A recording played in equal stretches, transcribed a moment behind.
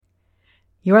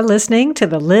You're listening to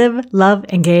the Live, Love,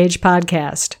 Engage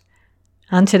podcast.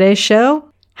 On today's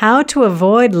show, how to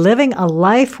avoid living a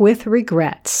life with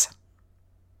regrets.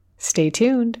 Stay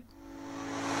tuned.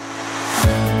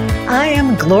 I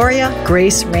am Gloria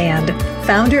Grace Rand,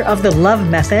 founder of The Love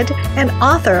Method and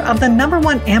author of the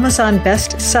 #1 Amazon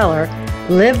bestseller,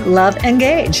 Live, Love,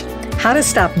 Engage: How to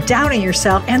Stop Doubting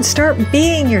Yourself and Start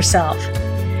Being Yourself.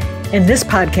 In this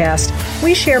podcast,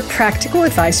 we share practical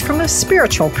advice from a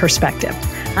spiritual perspective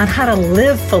on how to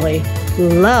live fully,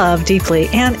 love deeply,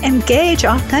 and engage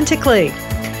authentically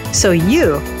so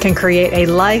you can create a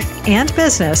life and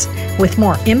business with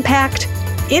more impact,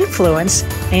 influence,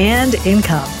 and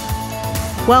income.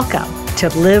 Welcome to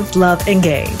Live, Love,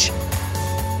 Engage.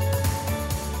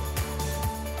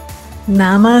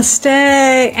 Namaste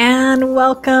and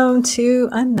welcome to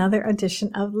another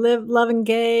edition of Live, Love,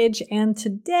 Engage. And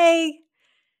today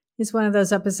is one of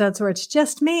those episodes where it's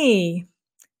just me.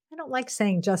 I don't like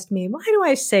saying just me. Why do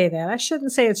I say that? I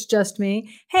shouldn't say it's just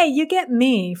me. Hey, you get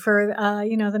me for,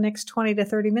 the next 20 to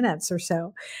 30 minutes or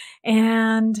so.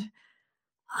 And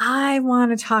I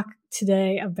want to talk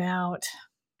today about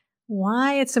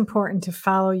why it's important to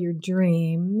follow your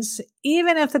dreams,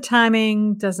 even if the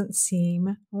timing doesn't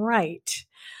seem right.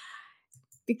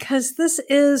 Because this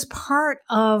is part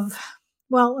of,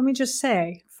 let me just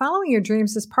say, following your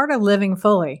dreams is part of living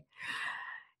fully.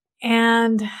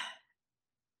 And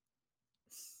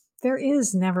there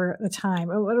is never a time.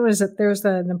 What was it? There's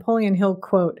the Napoleon Hill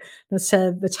quote that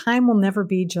said, "The time will never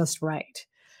be just right."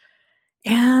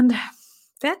 And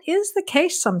that is the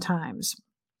case sometimes,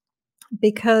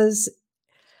 because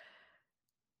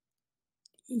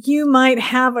you might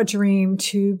have a dream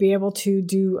to be able to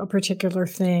do a particular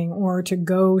thing or to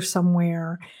go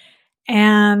somewhere,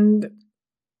 and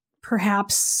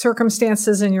perhaps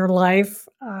circumstances in your life,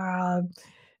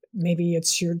 maybe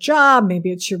it's your job,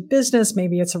 maybe it's your business,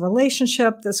 maybe it's a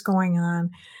relationship that's going on,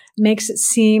 makes it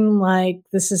seem like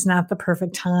this is not the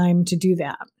perfect time to do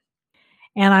that.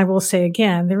 And I will say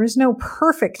again, there is no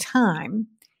perfect time.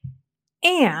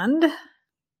 And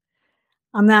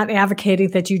I'm not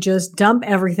advocating that you just dump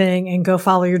everything and go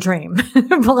follow your dream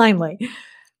blindly.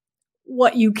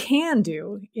 What you can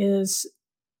do is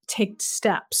take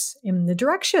steps in the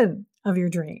direction of your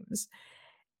dreams.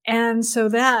 And so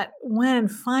that when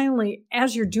finally,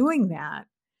 as you're doing that,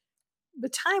 the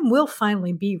time will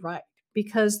finally be right,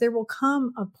 because there will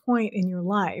come a point in your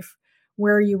life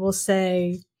where you will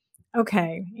say,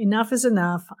 okay, enough is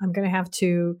enough. I'm going to have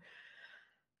to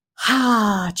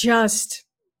just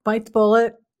bite the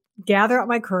bullet, gather up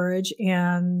my courage,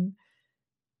 and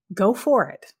go for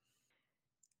it.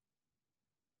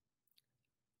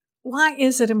 Why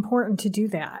is it important to do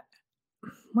that?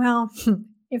 Well,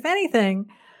 if anything,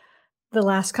 the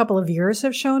last couple of years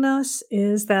have shown us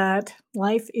is that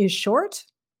life is short,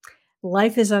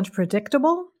 life is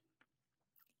unpredictable,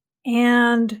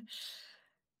 and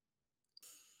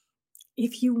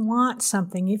if you want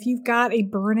something, if you've got a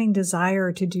burning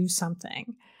desire to do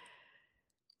something,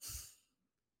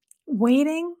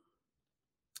 waiting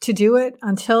to do it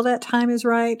until that time is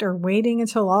right, or waiting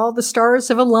until all the stars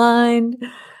have aligned,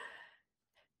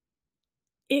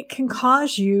 it can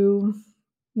cause you,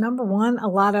 number one, a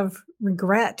lot of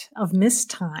regret of missed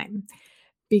time,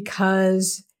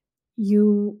 because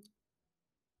you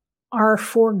are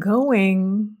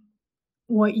foregoing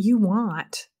what you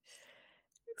want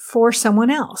for someone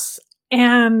else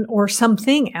or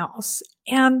something else.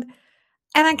 And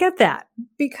I get that,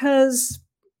 because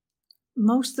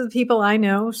most of the people I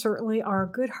know certainly are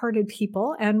good-hearted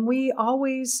people, and we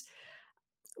always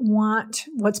want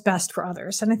what's best for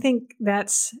others. And I think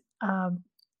that's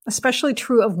especially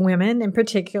true of women in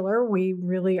particular. We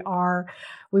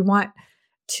want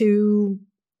to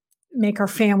make our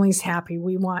families happy.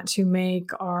 We want to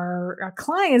make our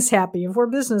clients happy if we're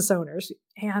business owners.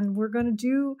 And we're going to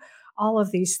do all of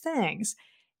these things.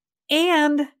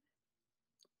 And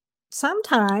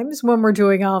sometimes when we're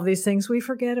doing all of these things, we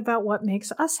forget about what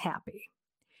makes us happy.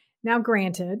 Now,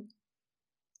 granted,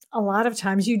 a lot of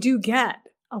times you do get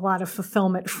a lot of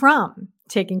fulfillment from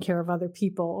taking care of other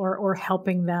people or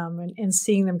helping them and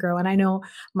seeing them grow. And I know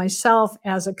myself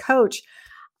as a coach,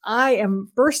 I am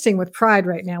bursting with pride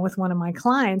right now with one of my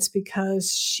clients,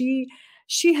 because she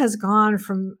has gone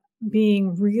from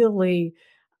being really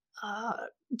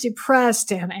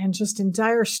depressed and just in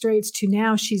dire straits to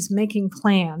now she's making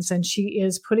plans, and she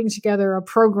is putting together a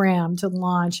program to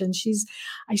launch, and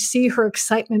I see her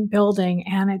excitement building,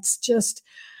 and it's just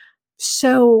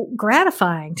so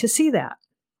gratifying to see that.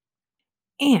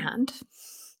 And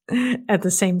at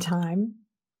the same time,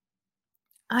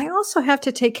 I also have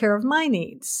to take care of my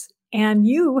needs. And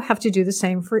you have to do the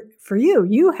same for you.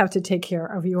 You have to take care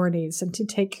of your needs and to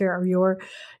take care of your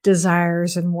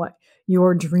desires and what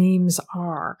your dreams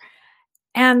are.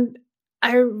 And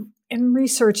I, in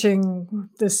researching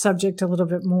this subject a little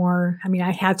bit more, I mean,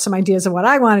 I had some ideas of what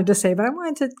I wanted to say, but I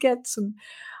wanted to get some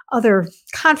other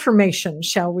confirmation,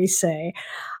 shall we say.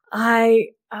 I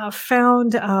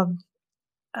found an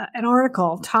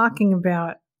article talking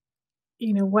about,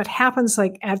 what happens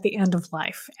like at the end of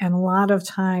life. And a lot of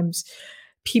times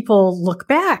people look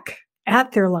back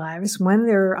at their lives when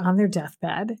they're on their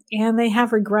deathbed and they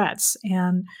have regrets.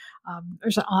 And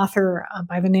there's an author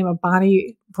by the name of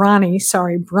Bronnie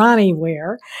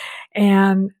Ware,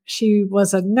 and she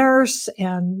was a nurse.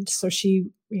 And so she,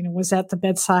 was at the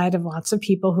bedside of lots of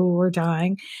people who were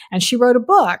dying. And she wrote a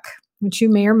book, which you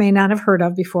may or may not have heard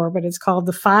of before, but it's called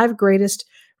The 5 Greatest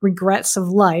Regrets of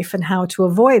Life and How to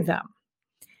Avoid Them.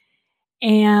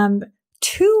 And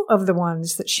 2 of the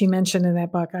ones that she mentioned in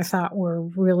that book I thought were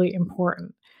really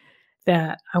important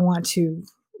that I want to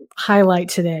highlight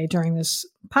today during this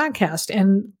podcast.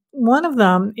 And one of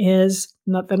them is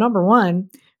not the number one,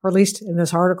 or at least in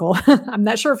this article. I'm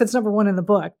not sure if it's number one in the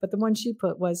book, but the one she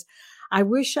put was, I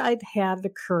wish I'd had the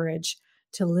courage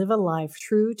to live a life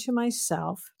true to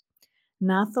myself,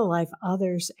 not the life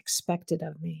others expected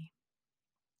of me.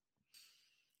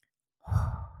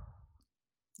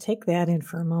 Take that in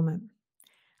for a moment.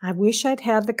 I wish I'd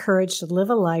had the courage to live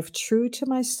a life true to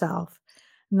myself,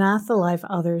 not the life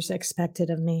others expected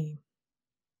of me.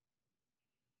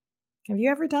 Have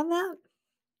you ever done that?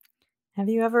 Have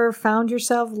you ever found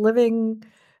yourself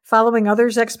following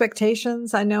others'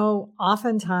 expectations? I know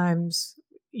oftentimes,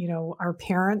 our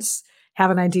parents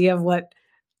have an idea of what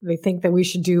they think that we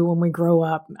should do when we grow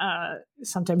up.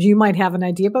 Sometimes you might have an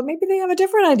idea, but maybe they have a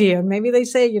different idea. Maybe they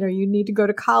say, you need to go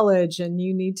to college and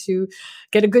you need to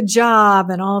get a good job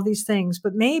and all these things.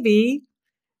 But maybe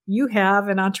you have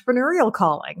an entrepreneurial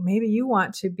calling. Maybe you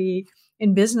want to be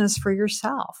in business for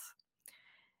yourself.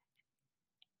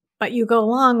 But you go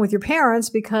along with your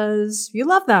parents because you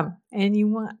love them and you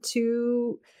want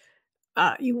to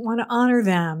honor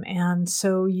them. And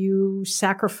so you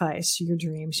sacrifice your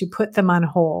dreams. You put them on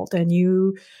hold and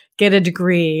you get a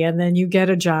degree and then you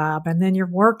get a job and then you're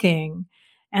working.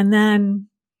 And then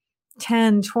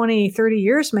 10, 20, 30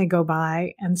 years may go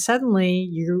by and suddenly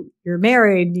you're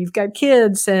married, you've got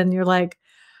kids, and you're like,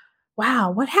 wow,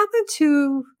 what happened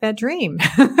to that dream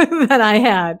that I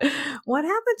had? What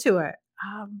happened to it?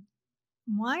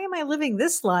 Why am I living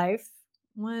this life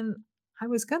when I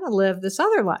was going to live this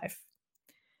other life?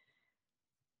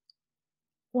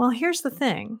 Well, here's the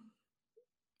thing.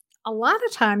 A lot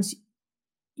of times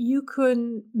you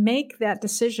can make that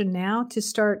decision now to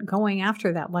start going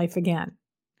after that life again.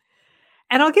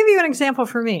 And I'll give you an example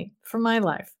from my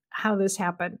life, how this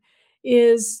happened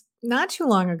is not too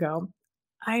long ago.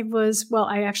 I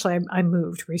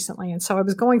moved recently. And so I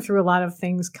was going through a lot of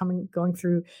things going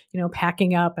through,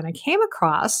 packing up, and I came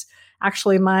across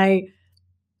actually my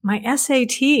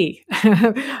SAT,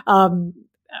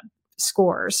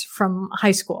 scores from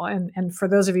high school. And for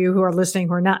those of you who are listening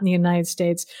who are not in the United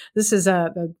States, this is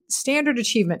the Standard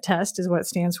Achievement Test is what it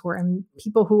stands for. And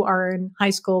people who are in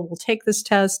high school will take this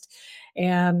test,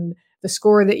 and the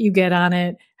score that you get on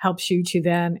it helps you to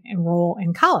then enroll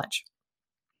in college.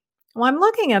 Well, I'm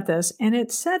looking at this, and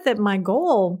it said that my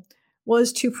goal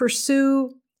was to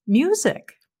pursue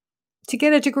music, to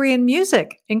get a degree in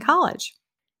music in college.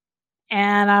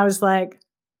 And I was like,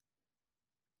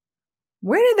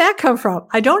 where did that come from?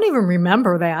 I don't even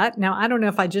remember that. Now, I don't know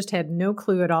if I just had no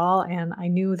clue at all. And I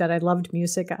knew that I loved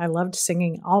music. I loved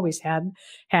singing, always have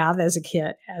as a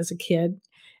kid.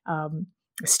 I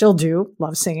still do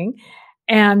love singing.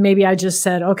 And maybe I just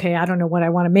said, okay, I don't know what I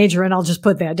want to major in. I'll just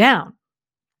put that down.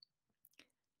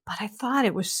 But I thought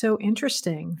it was so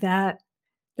interesting that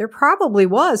there probably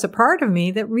was a part of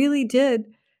me that really did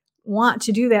want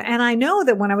to do that. And I know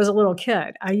that when I was a little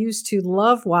kid, I used to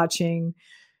love watching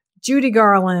Judy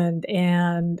Garland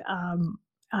and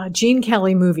Gene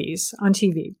Kelly movies on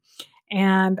TV.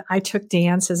 And I took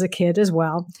dance as a kid as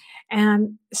well.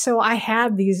 And so I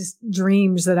had these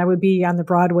dreams that I would be on the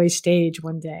Broadway stage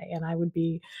one day and I would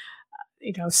be,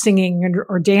 singing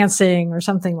or dancing or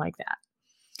something like that.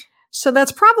 So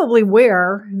that's probably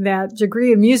where that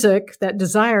degree in music, that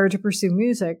desire to pursue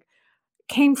music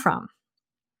came from.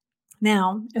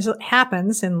 Now, as it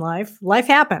happens in life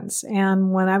happens.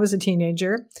 And when I was a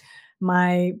teenager,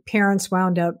 my parents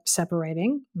wound up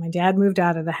separating. My dad moved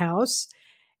out of the house.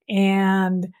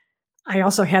 And I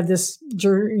also had this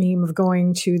dream of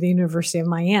going to the University of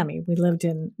Miami. We lived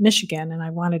in Michigan, and I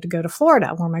wanted to go to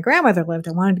Florida, where my grandmother lived.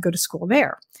 I wanted to go to school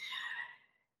there.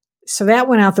 So that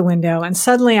went out the window, and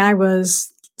suddenly I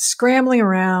was scrambling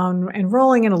around,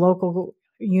 enrolling in a local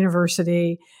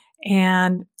university,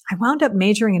 and I wound up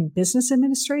majoring in business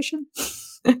administration,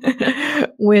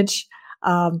 which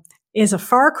um, is a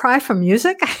far cry from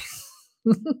music.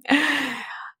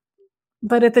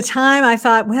 But at the time, I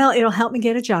thought, well, it'll help me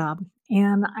get a job.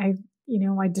 And I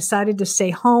decided to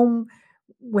stay home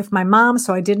with my mom.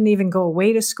 So I didn't even go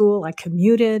away to school. I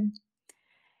commuted.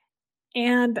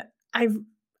 And I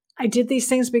I did these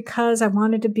things because I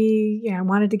wanted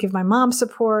to give my mom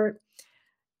support.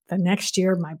 The next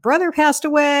year, my brother passed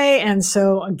away. And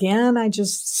so again, I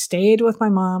just stayed with my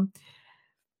mom.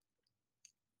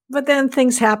 But then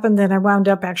things happened and I wound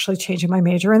up actually changing my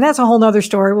major. And that's a whole nother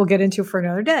story we'll get into for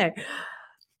another day.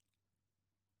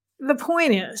 The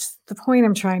point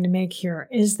I'm trying to make here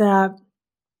is that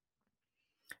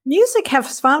music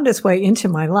has found its way into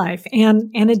my life,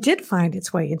 and it did find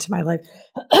its way into my life.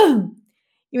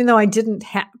 Even though I didn't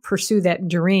pursue that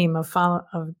dream of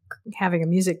having a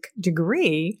music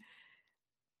degree,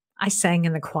 I sang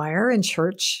in the choir in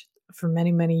church for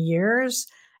many, many years.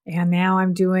 And now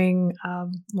I'm doing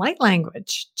light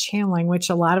language channeling, which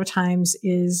a lot of times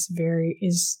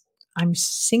I'm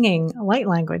singing light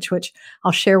language, which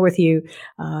I'll share with you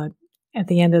at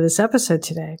the end of this episode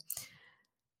today.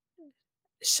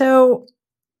 So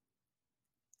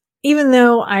even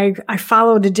though I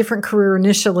followed a different career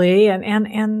initially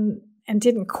and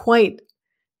didn't quite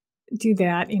do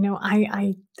that,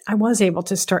 I was able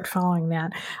to start following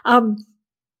that.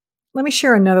 Let me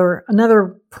share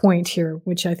another point here,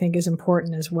 which I think is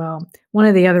important as well. One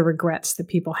of the other regrets that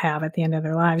people have at the end of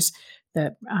their lives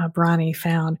that Bronnie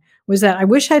found was that I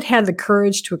wish I'd had the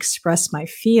courage to express my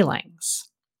feelings.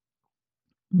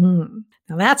 Now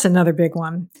that's another big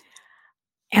one.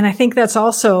 And I think that's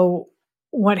also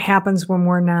what happens when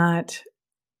we're not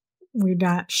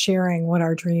sharing what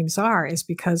our dreams are, is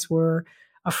because we're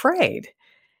afraid.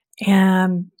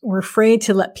 And we're afraid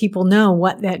to let people know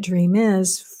what that dream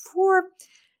is, for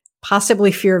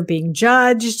possibly fear of being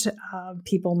judged.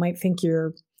 People might think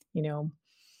that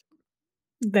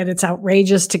it's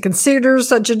outrageous to consider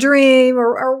such a dream,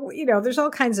 or there's all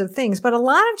kinds of things. But a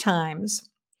lot of times,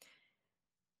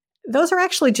 those are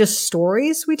actually just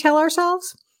stories we tell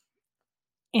ourselves.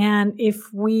 And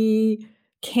if we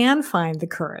can find the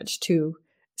courage to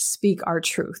speak our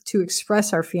truth, to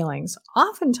express our feelings,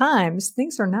 oftentimes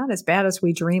things are not as bad as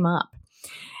we dream up.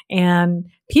 And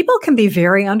people can be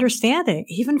very understanding.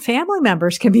 Even family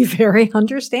members can be very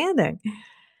understanding.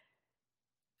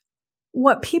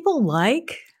 What people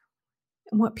like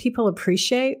and what people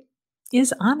appreciate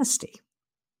is honesty,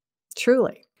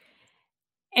 truly.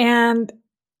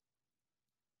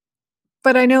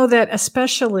 But I know that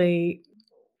especially,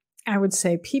 I would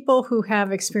say, people who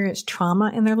have experienced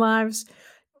trauma in their lives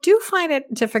do find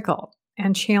it difficult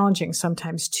and challenging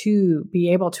sometimes to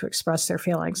be able to express their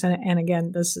feelings. And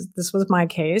again, this was my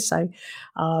case. I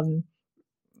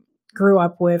grew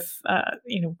up with,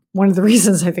 one of the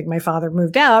reasons I think my father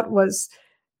moved out was,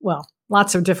 well,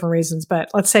 lots of different reasons, but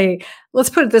let's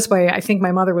put it this way. I think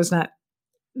my mother was not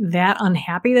that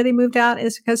unhappy that he moved out,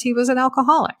 is because he was an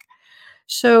alcoholic.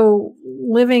 So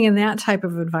living in that type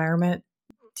of environment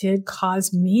did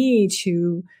cause me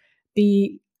to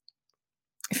be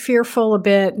fearful a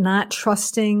bit, not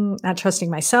trusting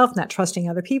myself, not trusting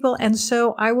other people. And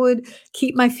so I would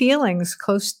keep my feelings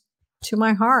close to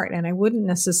my heart, and I wouldn't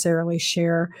necessarily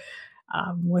share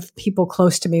with people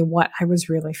close to me what I was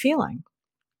really feeling.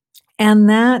 And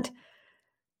that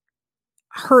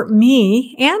hurt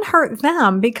me and hurt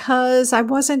them because I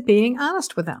wasn't being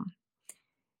honest with them.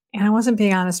 And I wasn't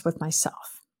being honest with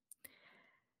myself.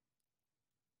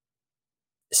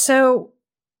 So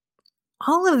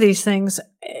all of these things,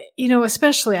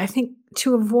 especially I think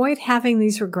to avoid having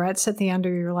these regrets at the end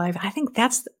of your life, I think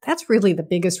that's really the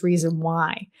biggest reason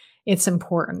why it's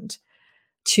important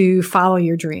to follow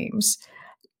your dreams.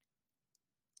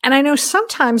 And I know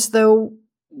sometimes, though,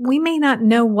 we may not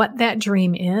know what that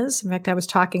dream is. In fact, I was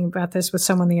talking about this with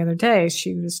someone the other day.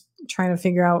 She was trying to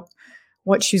figure out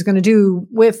what she's going to do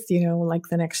with, like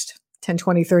the next 10,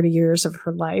 20, 30 years of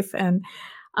her life. And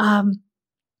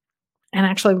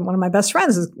actually one of my best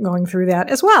friends is going through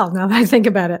that as well. Now that I think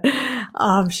about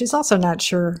it, she's also not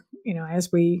sure,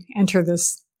 as we enter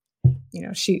this,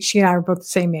 she and I are both the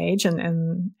same age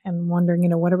and wondering,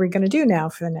 what are we going to do now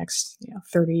for the next,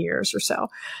 30 years or so.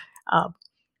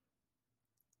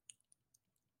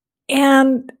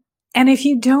 And if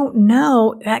you don't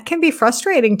know, that can be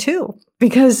frustrating too,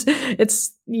 because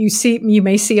you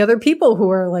may see other people who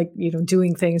are like,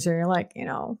 doing things and you're like,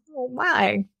 well,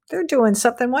 why? They're doing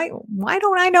something. Why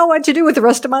don't I know what to do with the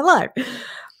rest of my life?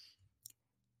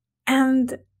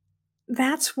 And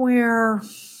that's where,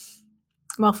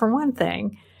 well, for one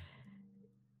thing,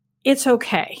 it's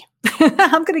okay.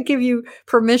 I'm going to give you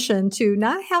permission to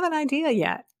not have an idea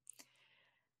yet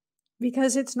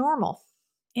because it's normal.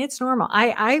 It's normal.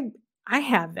 I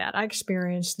had that. I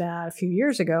experienced that a few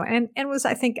years ago, and was,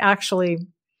 I think, actually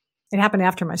it happened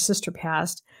after my sister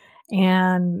passed,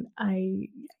 and I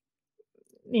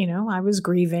was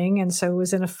grieving, and so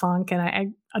was in a funk, and I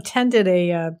attended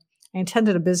I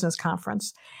attended a business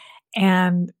conference,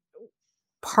 and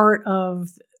part of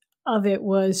it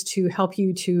was to help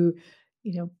you to,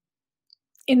 you know,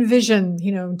 envision,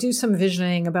 do some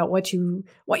visioning about what you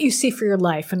see for your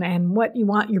life and what you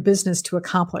want your business to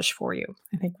accomplish for you.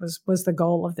 I think was the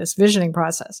goal of this visioning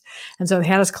process. And so they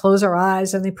had us close our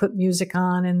eyes and they put music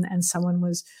on and someone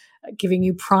was giving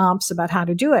you prompts about how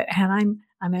to do it. And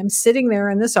I'm sitting there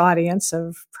in this audience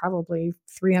of probably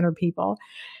 300 people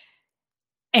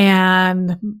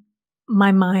and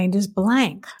my mind is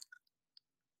blank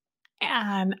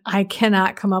and I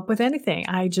cannot come up with anything.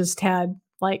 I just had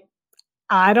like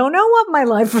I don't know what my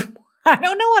life I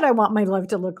don't know what I want my life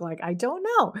to look like. I don't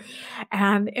know.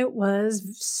 And it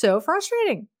was so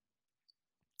frustrating.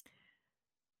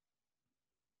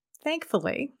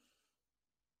 Thankfully,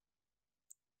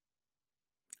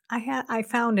 I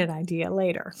found an idea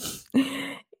later.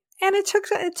 And it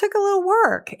took a little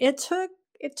work. It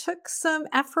took some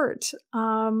effort.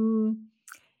 And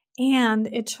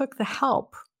it took the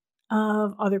help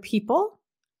of other people.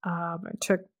 It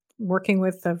took working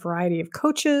with a variety of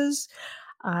coaches.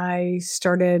 I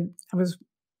was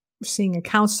seeing a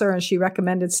counselor and she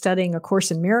recommended studying A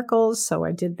Course in Miracles. So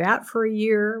I did that for a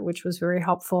year, which was very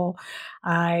helpful.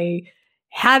 I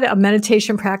had a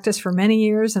meditation practice for many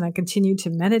years and I continued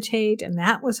to meditate, and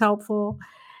that was helpful.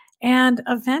 And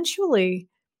eventually,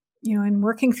 in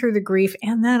working through the grief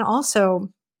and then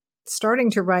also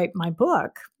starting to write my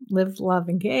book, Live, Love,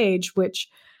 Engage, which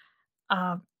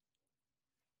uh,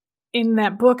 in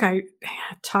that book, I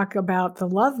talk about the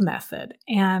love method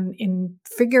and in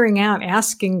figuring out,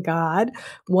 asking God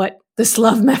what this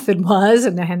love method was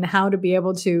and how to be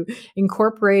able to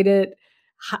incorporate it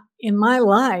in my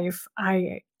life.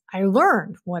 I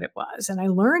learned what it was and I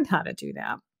learned how to do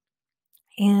that.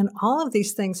 And all of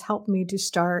these things helped me to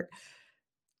start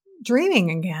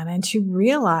dreaming again and to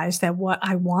realize that what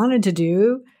I wanted to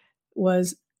do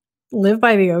was live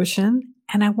by the ocean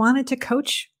and I wanted to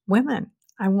coach women.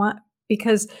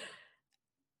 Because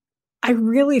I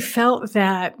really felt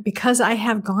that because I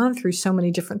have gone through so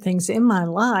many different things in my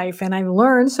life and I've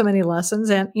learned so many lessons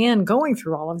and going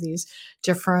through all of these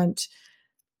different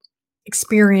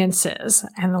experiences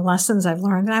and the lessons I've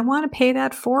learned, that I want to pay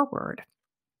that forward.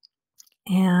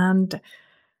 And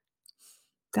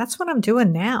that's what I'm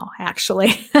doing now,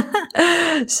 actually.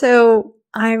 So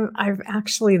I've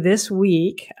actually this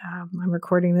week, I'm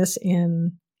recording this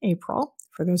in April.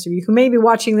 For those of you who may be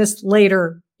watching this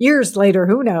later, years later,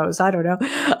 who knows? I don't know.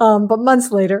 But months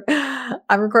later,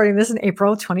 I'm recording this in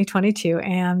April 2022.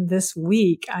 And this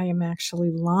week, I am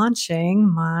actually launching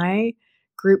my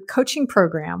group coaching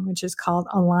program, which is called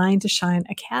Align to Shine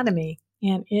Academy.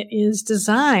 And it is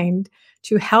designed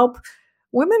to help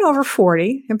women over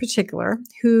 40 in particular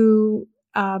who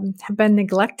have been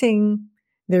neglecting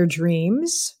their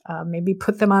dreams, maybe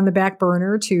put them on the back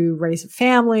burner to raise a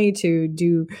family, to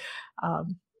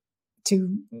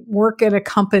work at a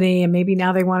company, and maybe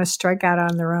now they want to strike out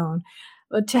on their own.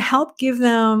 But to help give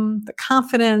them the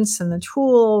confidence and the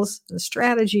tools and the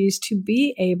strategies to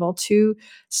be able to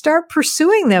start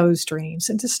pursuing those dreams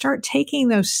and to start taking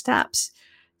those steps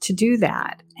to do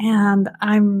that. And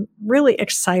I'm really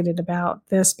excited about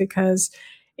this because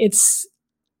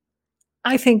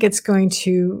I think it's going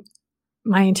to,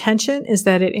 my intention is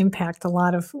that it impact a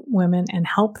lot of women and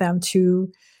help them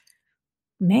to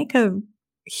make a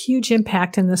huge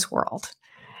impact in this world.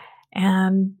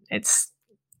 And it's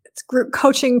a group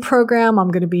coaching program. I'm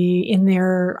going to be in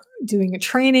there doing a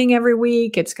training every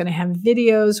week. It's going to have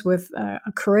videos with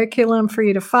a curriculum for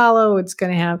you to follow. We're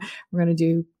going to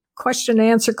do question and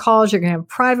answer calls. You're going to have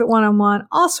private one-on-one,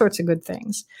 all sorts of good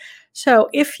things. So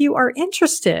if you are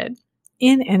interested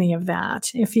in any of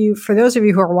that, for those of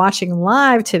you who are watching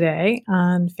live today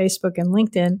on Facebook and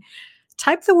LinkedIn,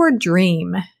 type the word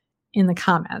dream in the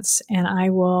comments and I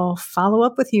will follow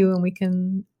up with you and we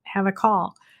can have a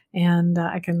call and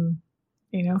I can,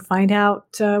 find out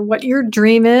what your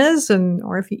dream is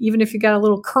or even if you got a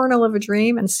little kernel of a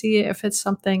dream and see if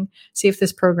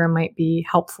this program might be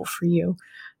helpful for you.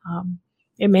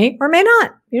 It may or may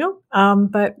not,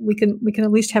 but we can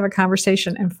at least have a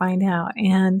conversation and find out.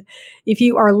 And if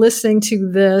you are listening to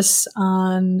this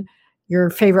on your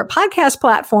favorite podcast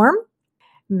platform,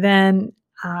 then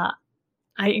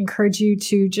I encourage you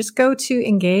to just go to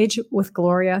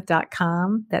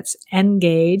engagewithgloria.com. That's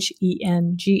engage,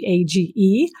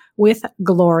 ENGAGE, with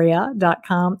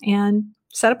gloria.com, and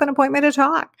set up an appointment to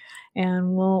talk.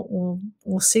 And we'll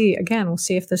see. Again, we'll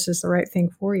see if this is the right thing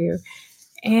for you.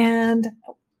 And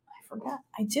I forgot,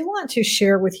 I do want to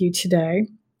share with you today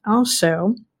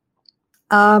also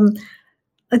a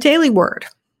daily word,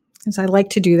 because I like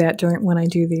to do that when I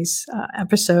do these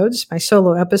episodes, my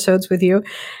solo episodes with you.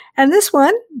 And this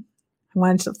one, I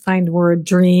wanted to find the word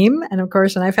dream. And of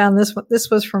course, and I found this one,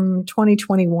 this was from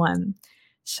 2021.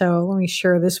 So let me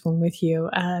share this one with you.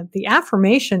 The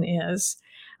affirmation is,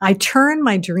 I turn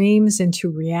my dreams into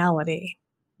reality.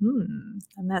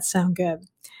 Doesn't that sound good?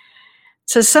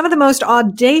 So some of the most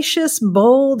audacious,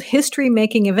 bold,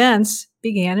 history-making events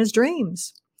began as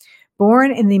dreams,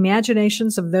 born in the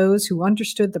imaginations of those who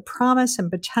understood the promise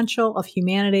and potential of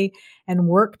humanity and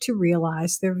worked to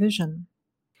realize their vision.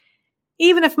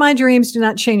 Even if my dreams do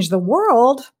not change the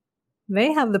world,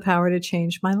 they have the power to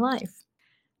change my life.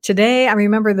 Today, I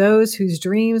remember those whose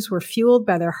dreams were fueled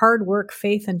by their hard work,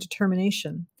 faith, and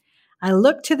determination. I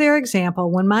look to their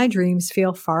example when my dreams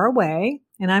feel far away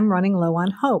and I'm running low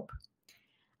on hope.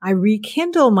 I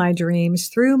rekindle my dreams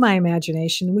through my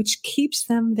imagination, which keeps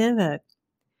them vivid.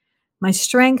 My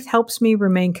strength helps me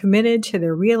remain committed to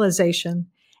their realization,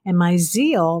 and my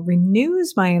zeal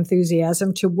renews my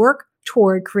enthusiasm to work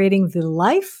toward creating the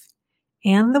life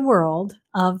and the world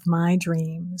of my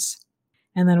dreams.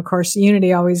 And then, of course,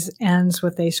 unity always ends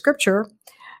with a scripture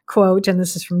quote, and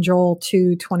this is from Joel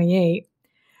 2:28.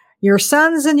 Your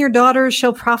sons and your daughters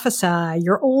shall prophesy,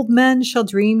 your old men shall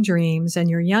dream dreams, and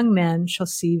your young men shall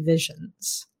see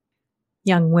visions.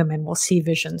 Young women will see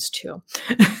visions too.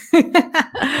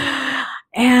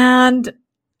 And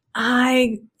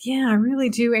I really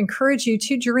do encourage you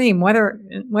to dream, whether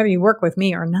you work with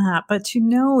me or not, but to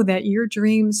know that your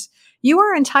dreams, you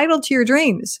are entitled to your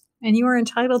dreams, and you are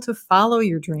entitled to follow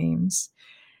your dreams.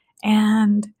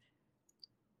 And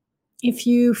if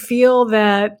you feel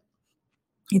that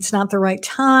it's not the right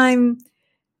time,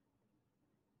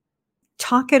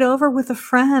 talk it over with a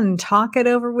friend, talk it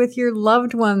over with your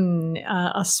loved one,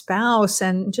 a spouse,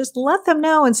 and just let them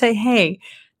know and say, hey,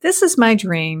 this is my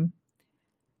dream.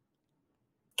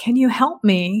 Can you help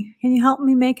me? Can you help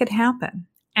me make it happen?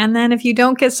 And then if you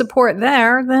don't get support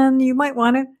there, then you might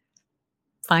want to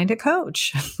find a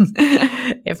coach.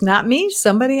 If not me,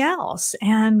 somebody else,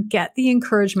 and get the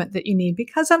encouragement that you need.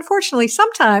 Because unfortunately,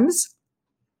 sometimes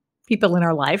people in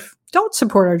our life don't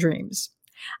support our dreams.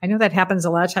 I know that happens a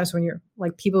lot of times when you're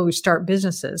like people who start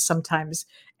businesses sometimes,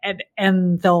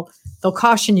 and they'll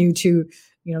caution you to,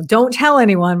 don't tell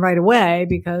anyone right away,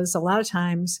 because a lot of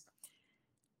times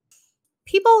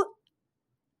people,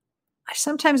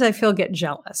 sometimes I feel, get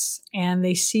jealous and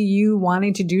they see you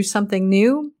wanting to do something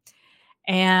new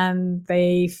and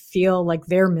they feel like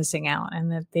they're missing out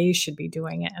and that they should be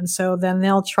doing it. And so then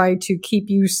they'll try to keep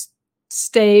you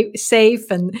stay safe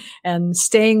and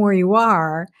staying where you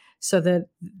are so that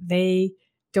they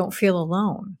don't feel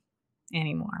alone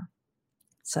anymore.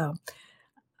 So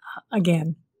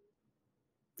again,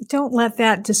 don't let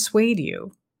that dissuade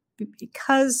you,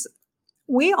 because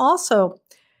we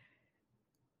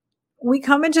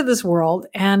come into this world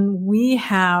and we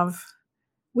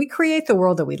create the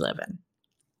world that we live in.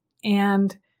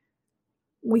 And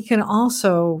we can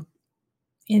also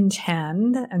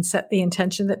intend and set the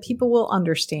intention that people will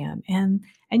understand. And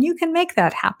you can make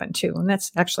that happen too. And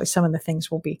that's actually some of the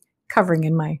things we'll be covering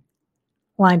in my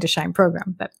Line to Shine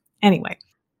program. But anyway,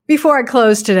 before I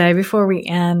close today, before we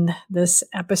end this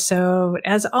episode,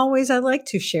 as always, I'd like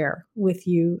to share with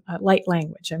you light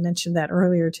language. I mentioned that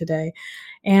earlier today.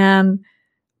 And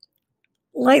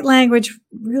light language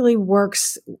really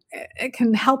works. It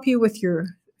can help you with your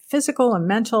physical and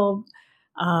mental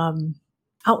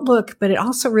outlook, but it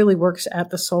also really works at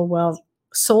the soul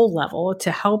level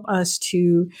to help us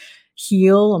to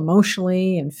heal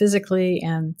emotionally and physically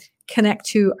and connect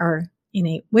to our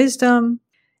innate wisdom,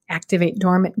 activate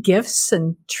dormant gifts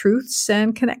and truths,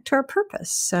 and connect to our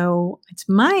purpose. So it's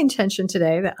my intention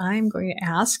today that I'm going to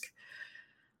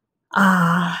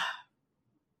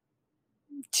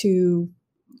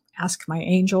ask my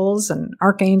angels and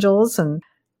archangels and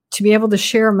to be able to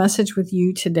share a message with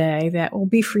you today that will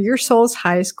be for your soul's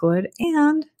highest good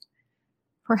and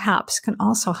perhaps can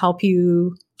also help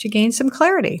you to gain some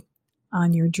clarity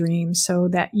on your dreams so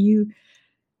that you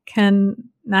can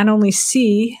not only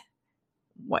see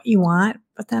what you want,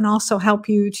 but then also help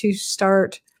you to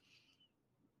start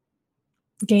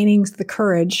gaining the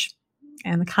courage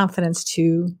and the confidence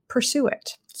to pursue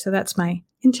it. So that's my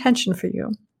intention for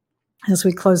you. as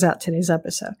we close out today's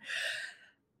episode.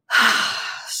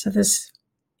 So this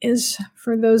is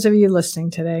for those of you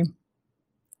listening today.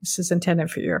 This is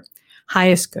intended for your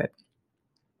highest good.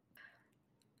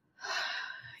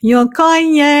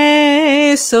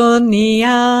 Yokoye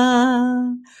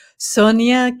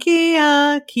Sonia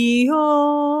kia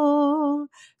kiho,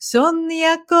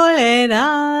 Sonia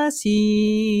kolera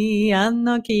si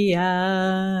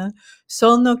anokia,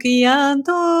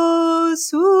 Sonokianto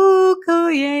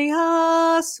sukoye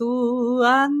hasu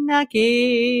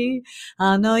anake,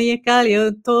 Anoye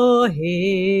kalioto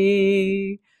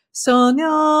he,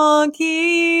 Sonoki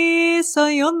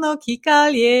soyono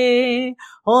kikalie,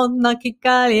 Onna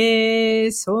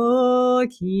kikale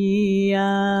sokia,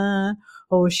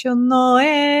 Oshono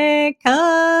e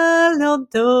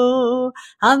kaloto,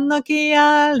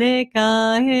 Anokiale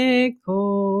kaekoa,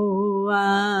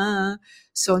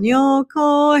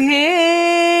 Sonyoko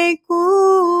he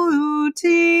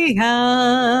kutia,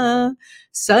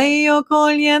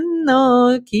 Sayoko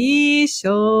lieno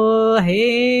kisho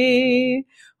he,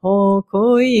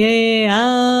 Okoye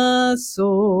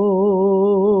aso.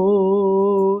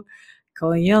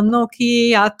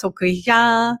 Koyonokia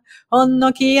tokuya,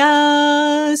 Onokia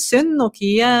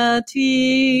sunnokia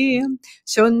ti,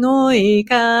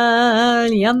 Shonoika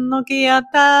lianokia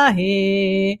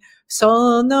tahe,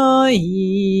 Sonoi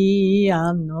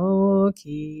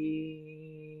anoki.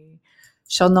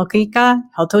 Shonokika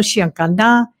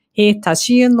hotoshiankana, he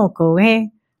tashinoko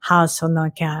e, ha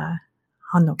sonokia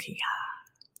hanokia.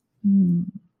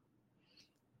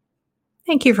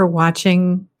 Thank you for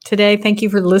watching today. Thank you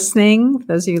for listening,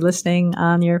 those of you listening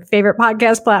on your favorite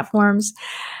podcast platforms.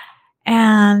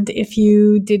 And if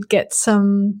you did get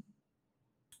some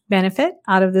benefit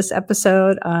out of this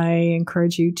episode, I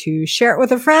encourage you to share it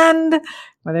with a friend,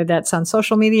 whether that's on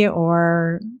social media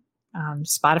or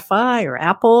Spotify or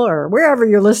Apple or wherever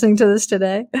you're listening to this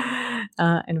today.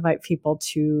 Invite people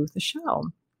to the show.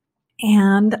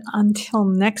 And until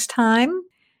next time,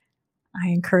 I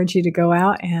encourage you to go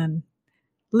out and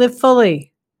live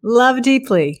fully, love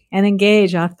deeply, and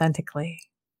engage authentically.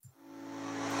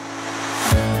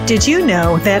 Did you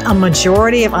know that a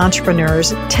majority of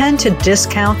entrepreneurs tend to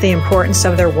discount the importance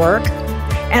of their work?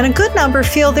 And a good number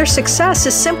feel their success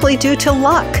is simply due to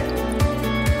luck.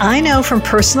 I know from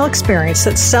personal experience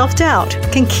that self-doubt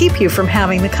can keep you from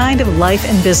having the kind of life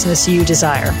and business you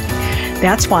desire.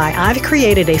 That's why I've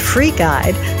created a free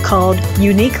guide called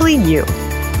Uniquely You: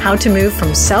 How to Move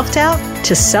from Self-Doubt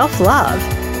to Self-Love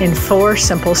in 4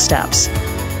 simple steps.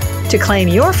 To claim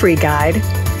your free guide,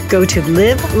 go to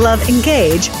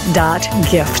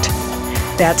liveloveengage.gift.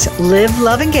 That's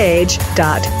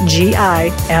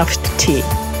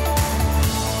liveloveengage.gift.